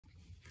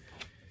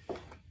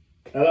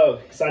Hello,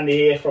 Sandy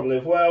here from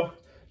Live Well.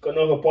 Got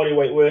another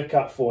bodyweight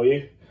workout for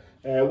you.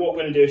 What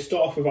we're going to do is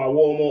start off with our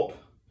warm-up.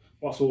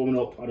 Whilst we're warming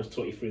up, I'll just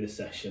talk you through the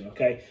session,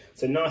 okay?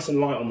 So nice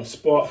and light on the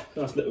spot,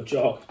 nice little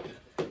jog.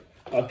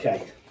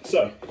 Okay,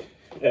 so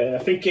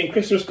thinking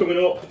Christmas coming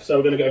up, so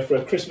we're going to go for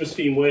a Christmas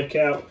theme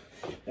workout.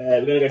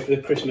 We're going to go for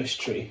the Christmas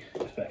tree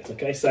effect,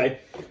 okay? So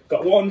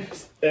got one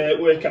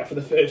workout for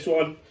the first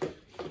one,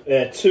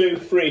 2,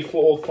 3,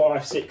 4,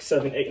 5, 6,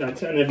 7, 8, 9,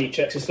 10 of each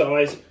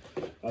exercise.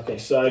 Okay,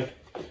 so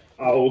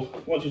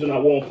once we've done our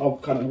warm up, I'll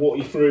kind of walk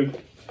you through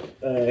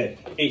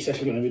each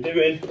session we're going to be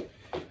doing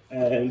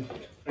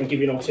and give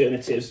you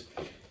alternatives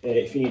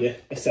if you need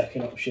a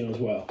second option as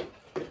well.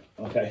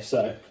 Okay,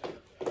 so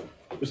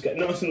just get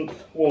nice and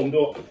warmed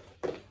up,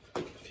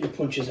 a few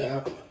punches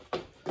out.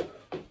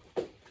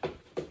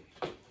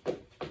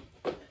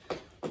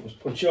 Just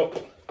punch up,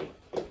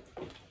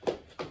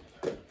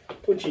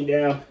 punching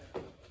down,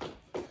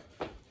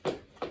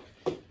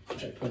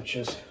 check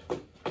punches,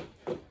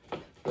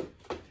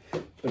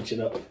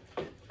 punching up,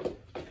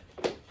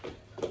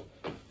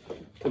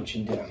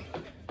 punching down.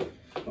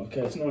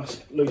 Okay, it's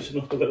nice, loosen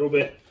up a little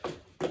bit.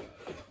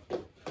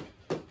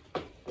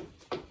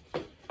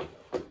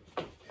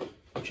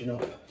 Punching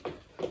up,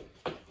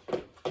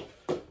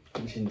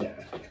 punching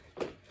down.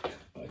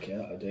 Okay,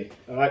 that'll do.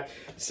 Alright,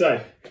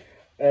 so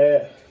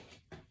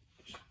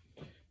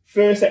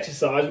first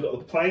exercise, we've got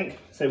the plank.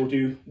 So we'll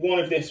do one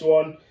of this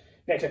one.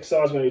 Next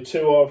exercise, we're going to do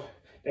 2 of.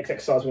 Next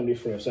exercise, we're going to do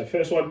 3 of. So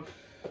first one,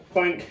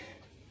 plank.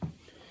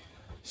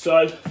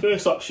 So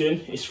first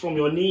option is from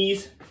your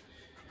knees.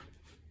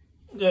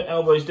 Go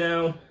elbows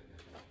down.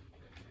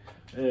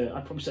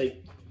 I'd probably say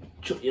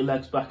chuck your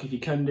legs back if you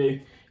can do,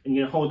 and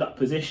you're going to hold that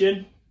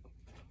position.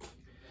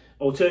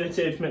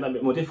 Alternative, to make that a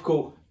bit more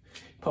difficult,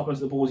 pop onto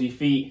the balls of your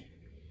feet,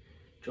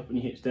 dropping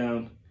your hips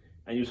down,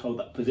 and you just hold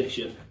that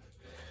position.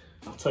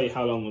 I'll tell you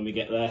how long when we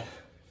get there.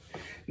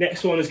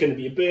 Next one is going to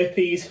be your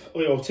burpees,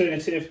 or your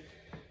alternative.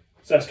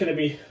 So it's going to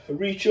be a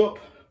reach up,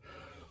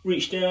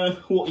 reach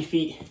down, walk your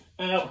feet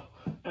out,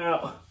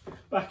 out,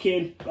 back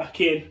in,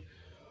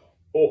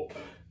 up,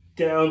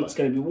 down. That's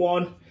going to be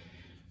 1.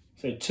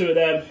 So 2 of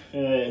them.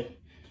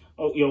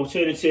 Your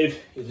alternative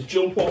is a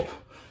jump up,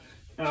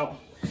 out,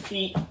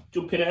 feet,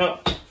 jumping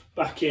out,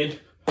 back in,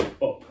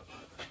 up.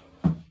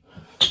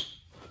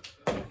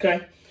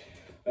 Okay.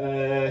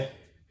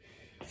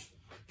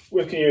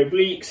 Working your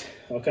obliques.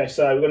 Okay,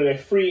 so we're going to go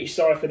 3 each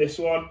side for this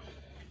one.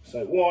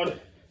 So 1,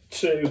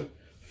 2,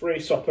 3,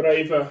 swap it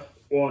over.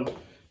 1,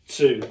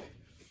 2,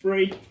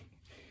 3.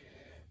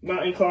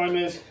 Mountain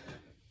climbers.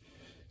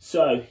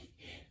 So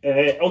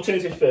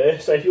alternative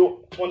first. So if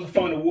you want to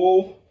find a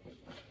wall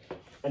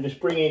and just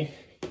bringing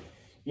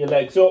your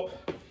legs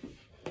up.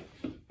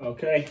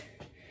 Okay,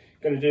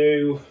 going to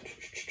do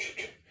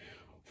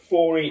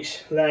 4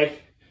 each leg.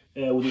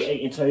 We'll do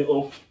 8 in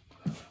total.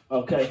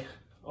 Okay,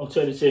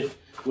 alternative,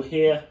 we're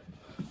here.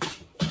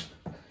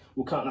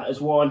 We'll count that as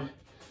 1.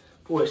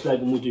 4 each leg,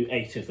 and we'll do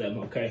 8 of them.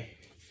 Okay.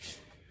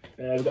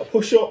 We've got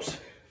push-ups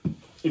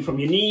in from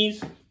your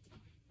knees.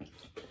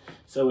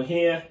 So we're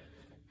here,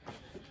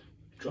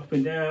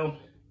 dropping down,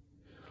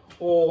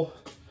 or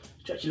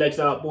stretch your legs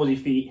out, balls of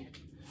your feet,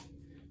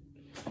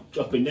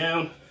 dropping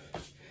down.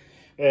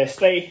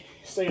 Stay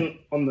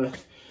on the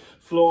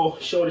floor,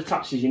 shoulder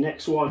taps is your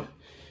next one.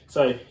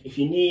 So if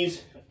your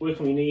knees,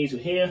 work on your knees, we're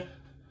here,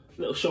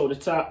 little shoulder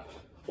tap,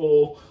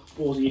 or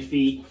balls of your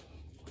feet.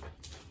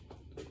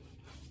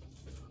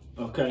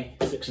 Okay,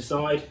 6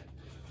 aside.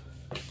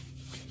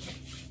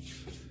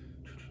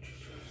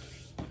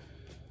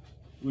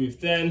 We've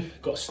then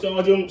got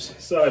star jumps.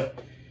 So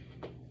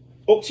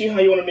up to you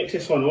how you want to mix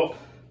this one up.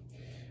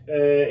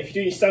 If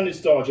you're doing standard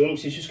star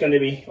jumps, it's just going to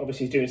be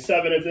obviously doing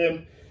 7 of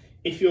them.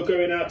 If you're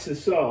going out to the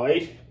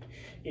side,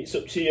 it's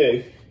up to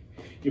you.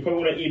 You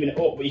probably want to even it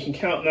up, but you can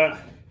count that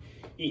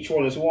each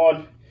one as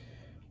 1,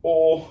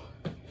 or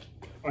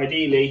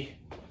ideally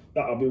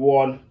that'll be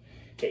 1.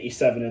 Get you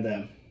 7 of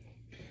them.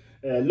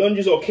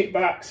 Lunges or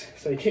kickbacks.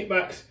 So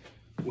kickbacks,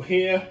 we're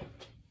here.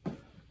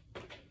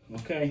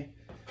 Okay.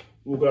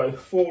 We'll go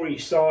 4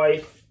 each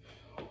side,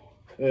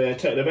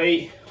 total of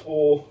 8,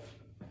 or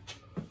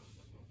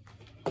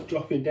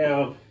dropping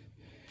down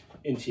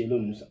into your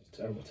lunge. That's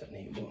a terrible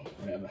technique, but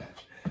whatever.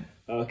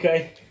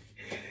 Okay.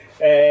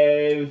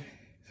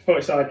 4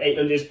 each side, 8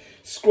 lunges.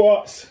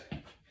 Squats,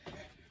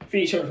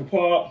 feet shoulder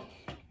apart,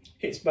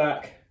 hips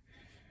back,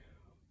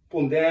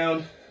 bum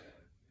down,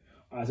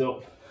 eyes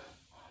up.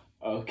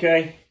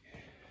 Okay.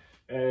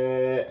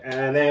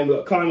 And then we've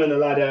got climbing the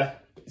ladder.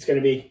 It's going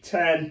to be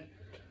 10.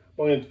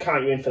 I'm going to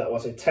count you in for that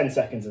one, so 10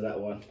 seconds of that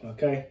one,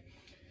 okay?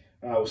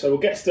 So we'll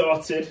get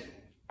started.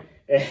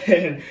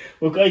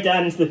 We'll go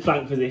down into the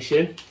plank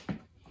position.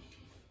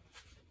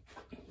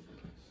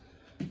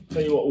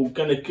 Tell you what, we're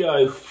going to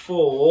go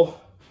for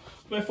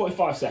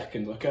 45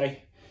 seconds,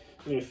 okay?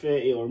 Maybe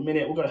 30 or a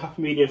minute. We'll go half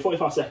a medium,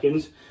 45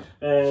 seconds.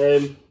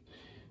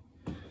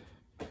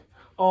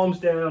 Arms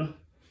down,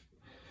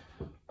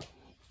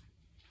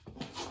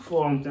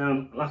 forearms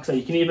down. Like I say,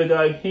 you can either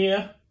go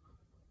here,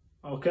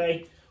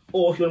 okay,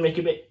 or if you want to make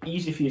it a bit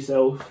easier for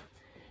yourself,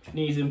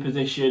 Knees in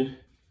position.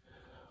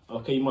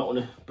 Okay, you might want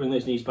to bring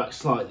those knees back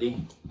slightly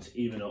to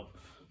even up.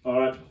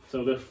 Alright,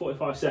 so we'll go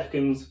 45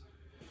 seconds.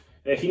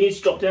 If you need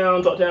to drop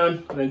down,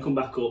 and then come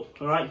back up.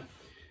 Alright,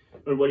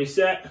 everybody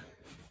set,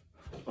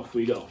 off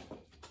we go.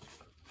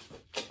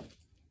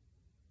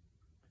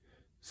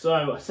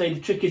 So I say the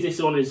trick is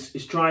this one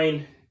is try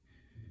and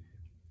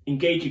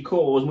engage your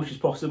core as much as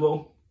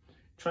possible.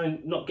 Try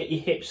and not get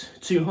your hips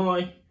too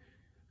high.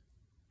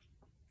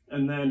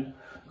 And then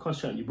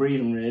concentrate on your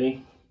breathing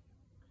really.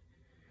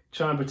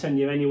 Try and pretend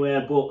you're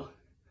anywhere but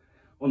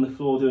on the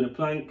floor doing a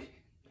plank.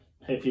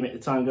 Hopefully make the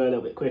time go a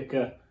little bit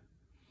quicker.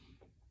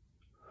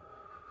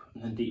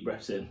 And then deep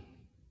breaths in.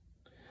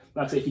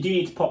 Like I said, if you do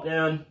need to pop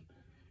down,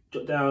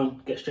 drop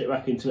down, get straight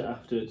back into it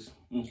afterwards.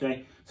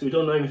 Okay, so we've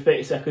done over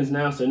 30 seconds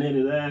now, so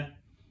nearly there.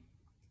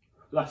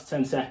 Last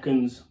 10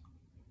 seconds.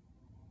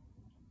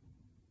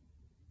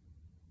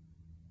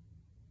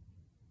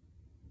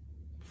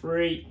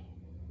 Three,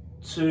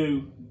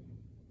 two,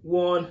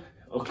 one.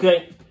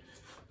 Okay,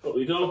 what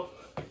we go.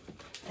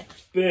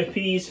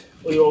 Burpees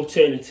or your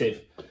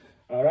alternative.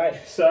 All right,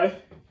 so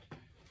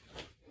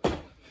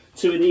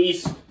 2 of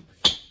these.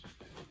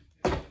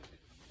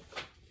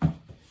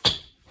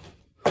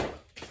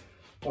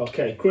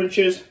 Okay,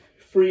 crunches,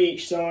 3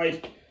 each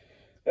side.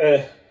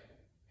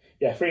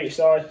 Yeah, 3 each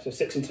side, so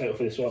 6 in total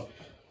for this one.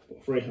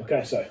 3,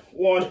 okay, so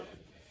 1,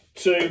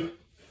 2,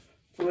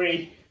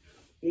 3,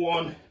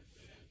 1,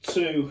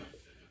 2,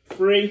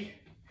 3.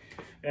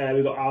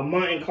 We've got our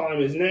mountain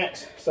climbers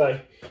next. So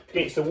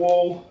against the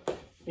wall,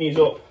 knees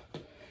up,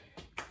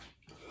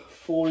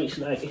 4 each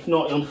leg, if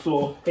not on the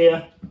floor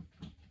here.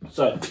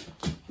 So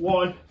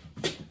 1,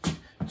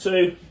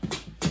 2,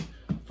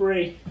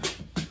 3,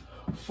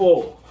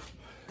 4.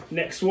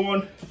 Next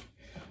one,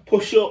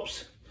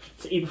 push-ups,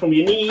 so either from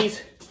your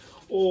knees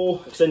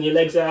or extend your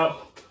legs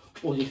out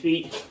or your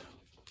feet.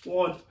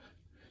 1,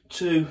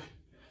 2,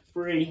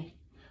 3,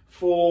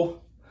 4,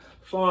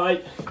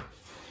 5.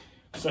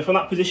 So from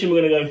that position, we're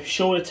going to go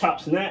shoulder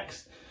taps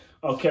next.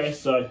 Okay,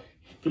 so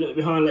if you look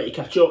behind, let you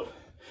catch up.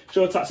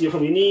 Shoulder taps either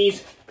from your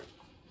knees.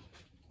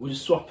 We're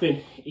just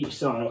swapping each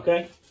side,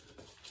 okay?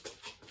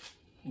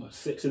 We've got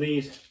 6 of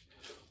these.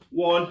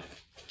 1,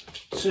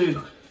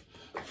 2,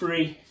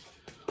 3,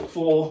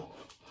 4,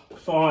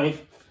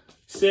 5,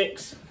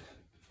 6.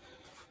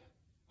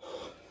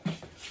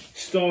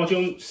 Star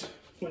jumps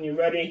when you're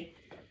ready.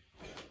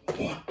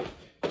 1,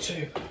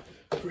 2,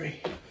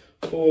 3,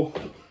 4,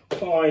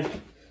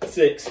 5,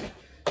 6,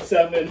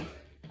 7.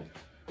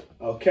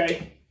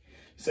 Okay,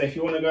 so if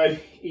you want to go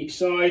each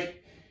side,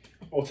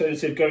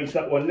 alternative, go into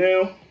that one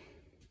now.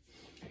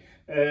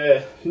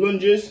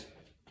 Lunges,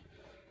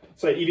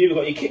 so you've either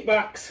got your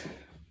kickbacks,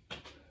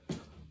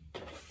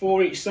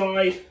 4 each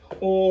side,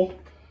 or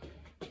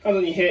hands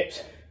on your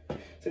hips,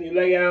 send your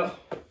leg out,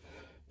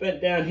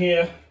 bent down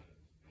here,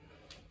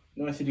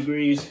 90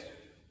 degrees,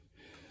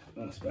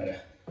 that's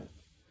better.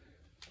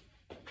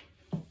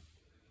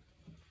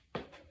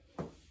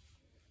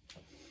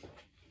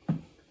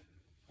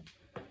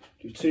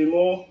 Do 2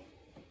 more.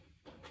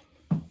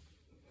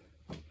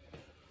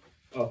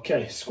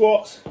 Okay,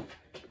 squats,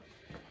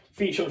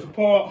 feet shoulder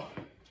apart,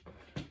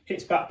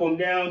 hips back, bum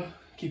down,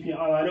 keeping your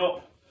eye line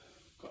up.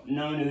 Got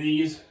 9 of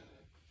these.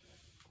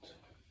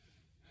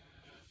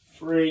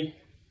 3,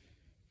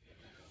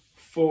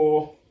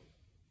 4,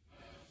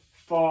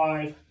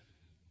 5,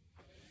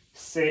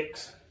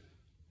 6,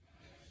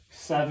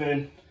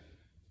 7,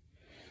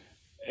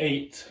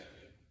 8,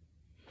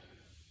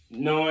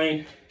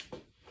 9.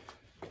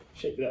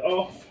 Shake that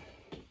off.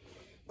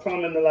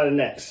 Climbing the ladder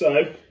next.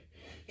 So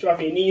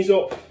driving your knees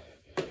up,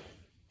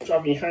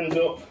 driving your hands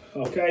up,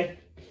 okay?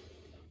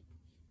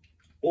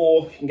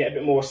 Or you can get a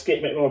bit more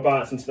skip, make more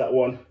balance into that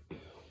one.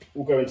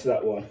 We'll go into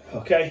that one,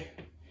 okay?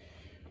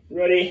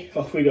 Ready?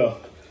 Off we go.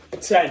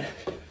 10,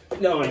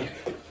 9,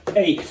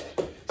 8,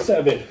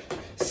 7,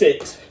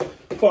 6,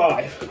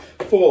 5,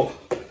 4,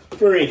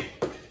 3,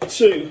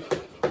 2,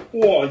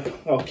 1.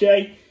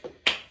 Okay.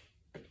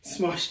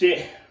 Smashed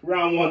it.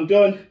 Round 1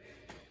 done.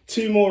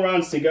 2 more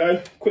rounds to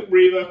go. Quick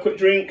breather, quick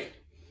drink.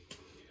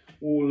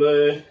 We'll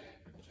go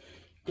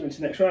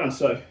into the next round.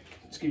 So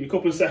just give you a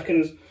couple of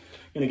seconds. I'm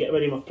going to get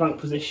ready in my plank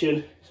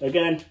position. So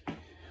again,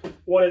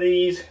 1 of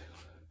these.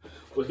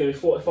 It's going to be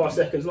 45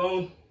 seconds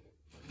long.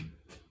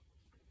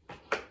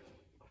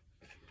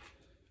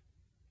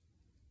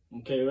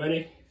 Okay,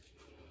 ready?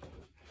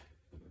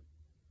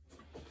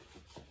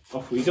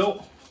 Off we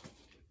go.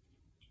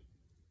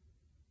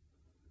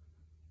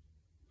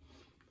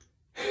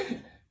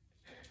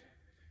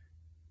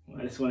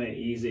 Well, this one ain't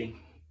easy.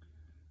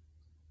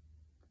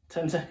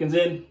 10 seconds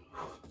in.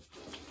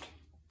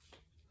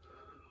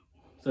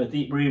 So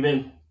deep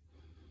breathing.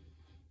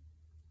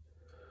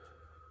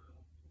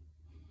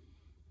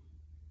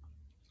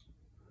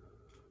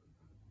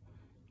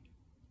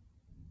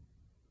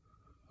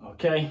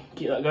 Okay,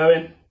 keep that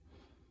going.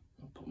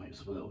 I'll put my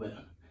hips up a little bit.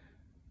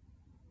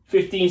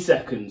 15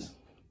 seconds.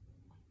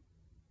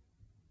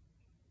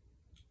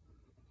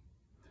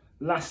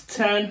 Last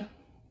 10.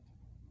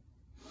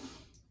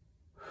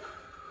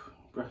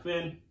 Breath breath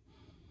in.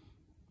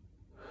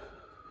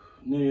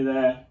 Nearly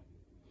there.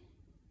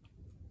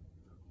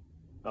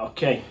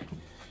 Okay,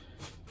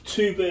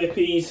 2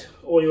 burpees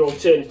or your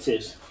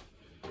alternatives.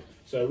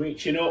 So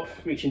reaching up,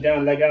 reaching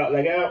down, leg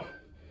out,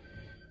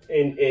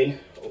 in,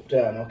 up,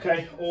 down,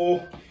 okay?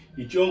 Or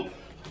you jump,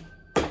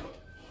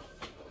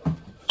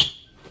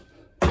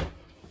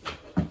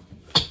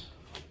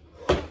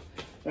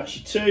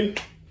 that's your 2.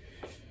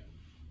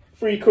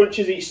 3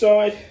 crunches each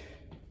side.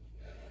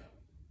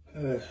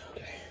 Okay,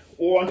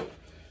 1,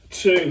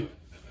 2,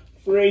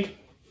 3,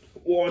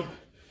 1,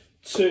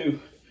 2,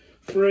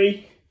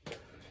 3.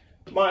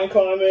 Mountain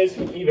climbers,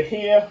 either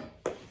here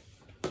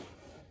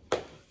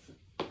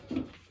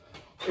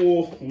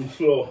or on the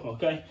floor,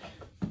 okay?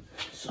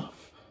 So,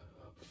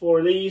 4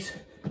 of these.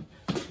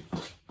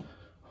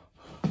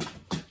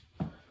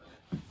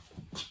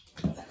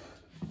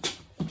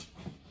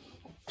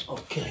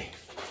 Okay,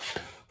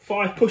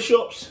 5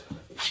 push-ups.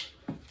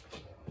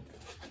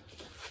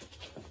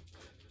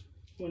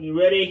 When you're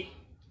ready,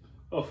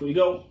 off we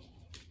go.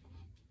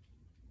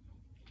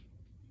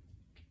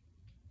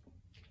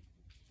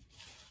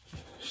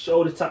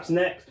 Shoulder taps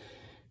next.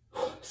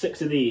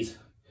 6 of these.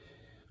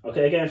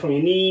 Okay, again from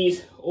your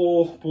knees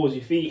or balls of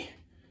your feet.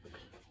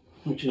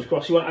 Reaching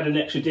across. You want to add an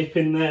extra dip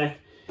in there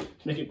to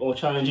make it more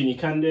challenging, you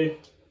can do.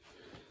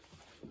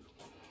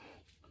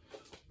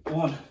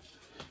 1,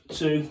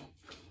 2,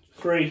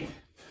 3,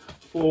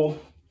 4,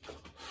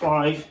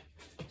 5,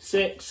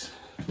 6.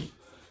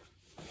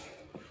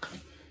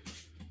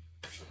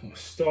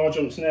 Star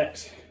jumps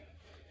next.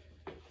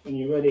 When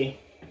you're ready,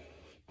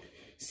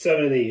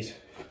 7 of these.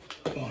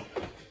 1,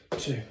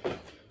 2,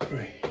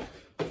 3,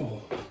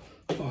 4,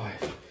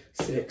 5,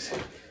 6,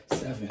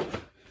 7.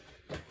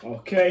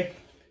 Okay,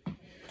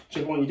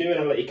 whichever one you're doing,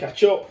 I'll let you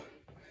catch up.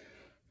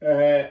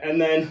 And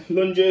then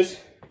lunges,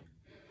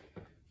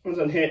 hands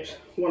on hips,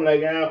 1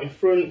 leg out in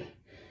front,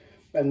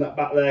 bend that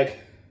back leg,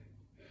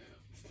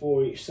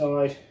 4 each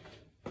side.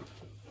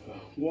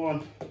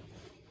 1,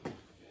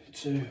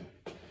 2,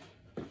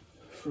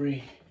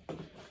 3,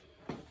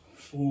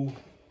 4,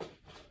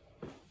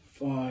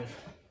 5,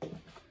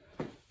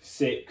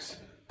 6,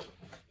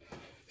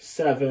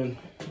 7.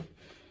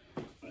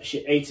 That's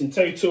your 8 in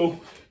total.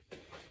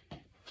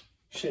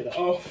 Shake that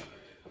off.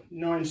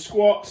 9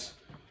 squats.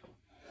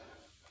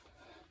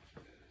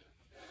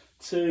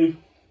 2,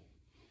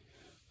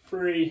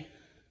 3,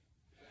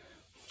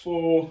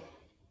 4,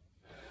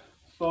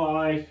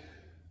 5,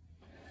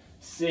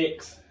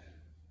 6,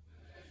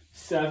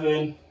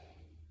 7,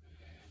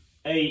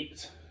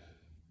 8,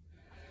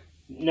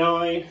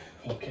 9.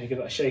 Okay, give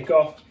that a shake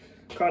off.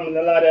 Climbing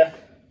the ladder.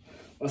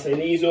 I say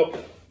knees up,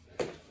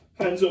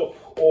 hands up,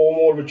 or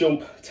more of a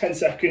jump. 10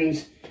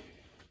 seconds.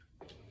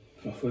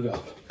 Off we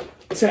go.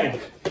 10,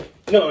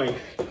 9,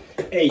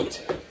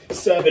 8,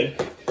 7,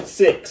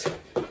 6,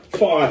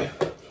 5,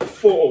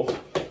 4,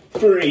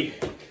 3,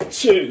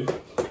 2,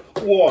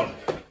 1.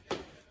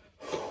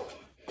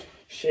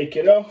 Shake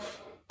it off.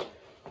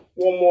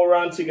 1 more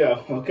round to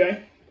go,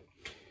 okay?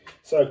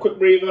 So quick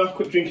breather,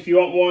 quick drink if you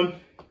want one.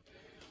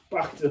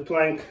 Back to the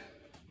plank.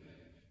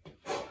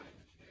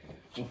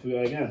 Off we go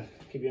again.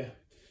 Give you a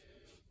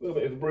little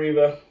bit of a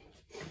breather.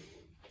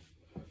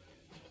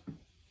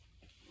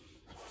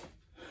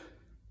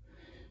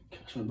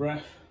 Catch my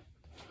breath.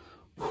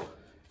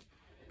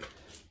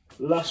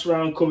 Last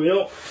round coming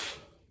up.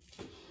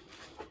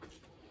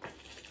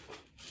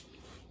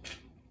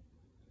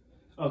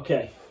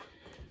 Okay.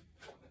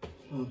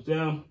 Arms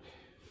down.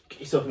 Get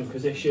yourself in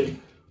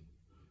position.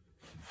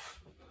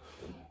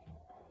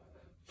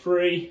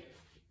 3,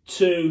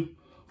 2,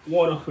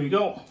 1, off we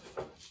go.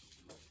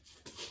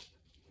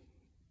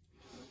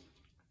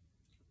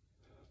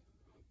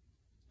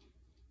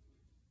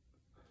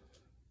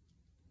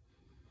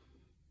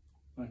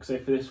 Like I say,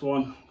 for this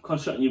one,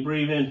 concentrate on your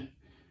breathing,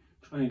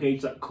 try and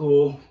engage that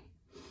core.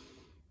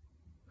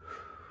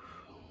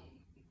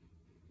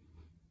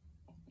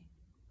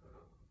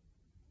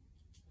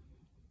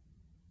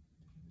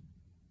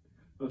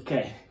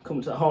 Okay,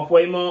 come to the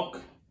halfway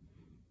mark.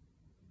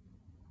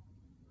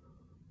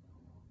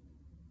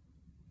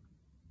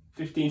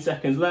 15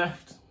 seconds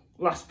left.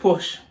 Last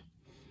push.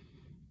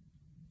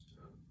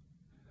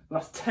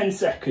 Last 10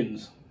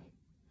 seconds.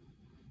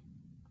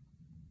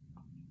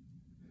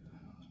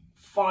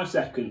 5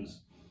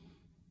 seconds.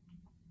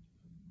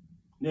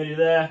 Nearly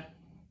there.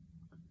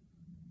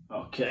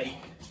 Okay.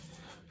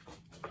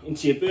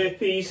 Into your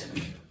burpees.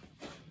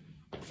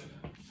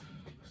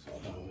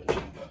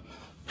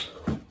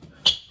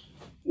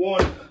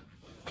 1.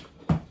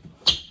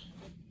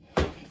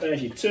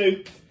 There's your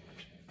 2.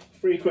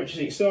 3 crunches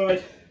each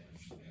side.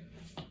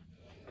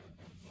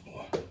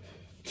 1,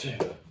 2,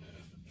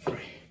 3.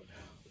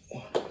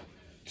 1,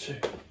 2,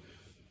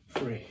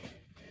 3.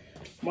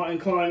 Mountain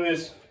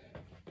climbers.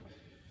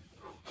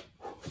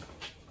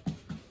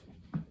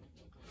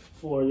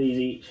 4 of these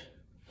each.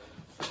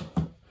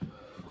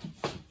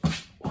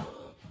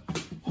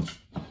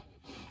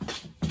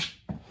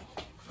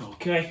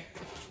 Okay.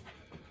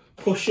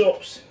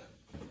 Push-ups.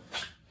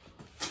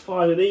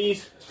 5 of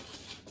these.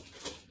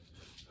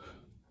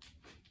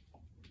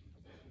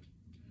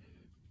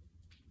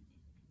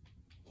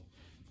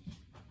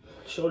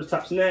 Shoulder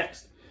taps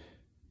next.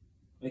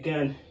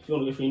 Again, if you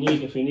want to go for your knees,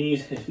 go for your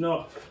knees. If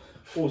not,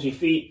 pause your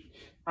feet.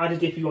 Add a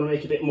dip if you want to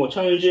make it a bit more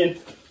challenging.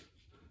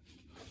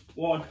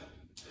 1,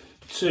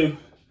 2,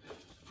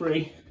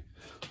 3,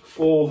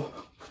 4,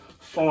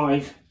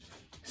 5,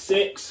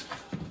 6.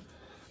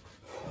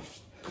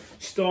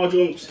 Star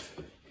jumps.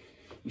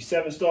 Your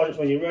 7 star jumps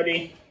when you're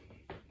ready.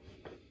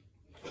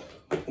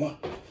 1,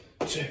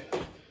 2,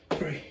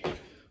 3,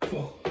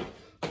 4,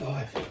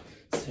 5,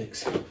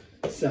 6,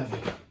 7.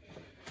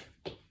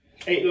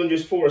 8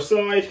 lunges, 4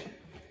 aside.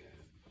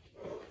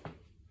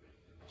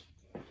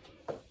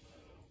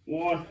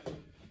 1,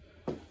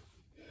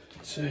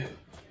 2,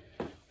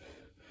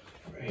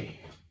 3,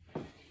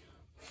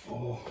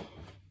 4,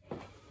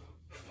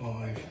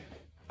 5,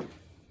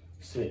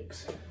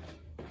 6,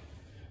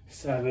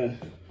 7,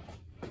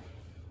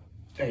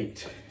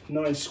 8.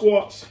 9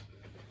 squats.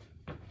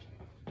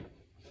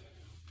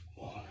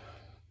 1,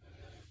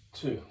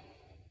 2,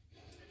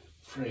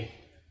 3,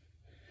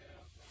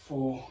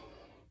 4,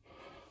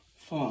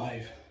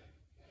 5,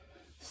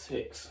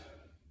 6,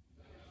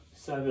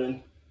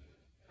 7,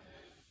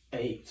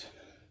 8,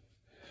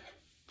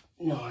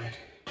 9.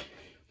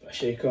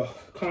 Shake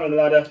off. Climb the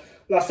ladder.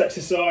 Last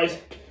exercise.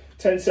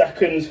 10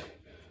 seconds.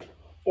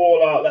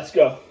 All out. Let's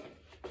go.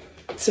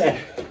 10,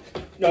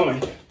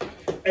 9,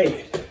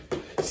 8,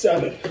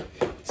 7,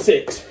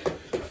 6,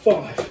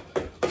 5,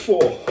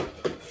 4,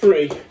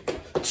 3,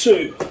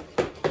 2,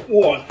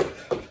 1.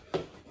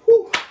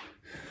 Whew.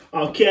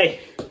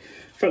 Okay.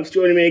 Thanks for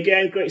joining me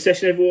again. Great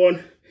session,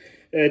 everyone.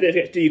 Don't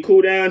forget to do your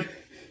cool down.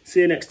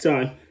 See you next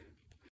time.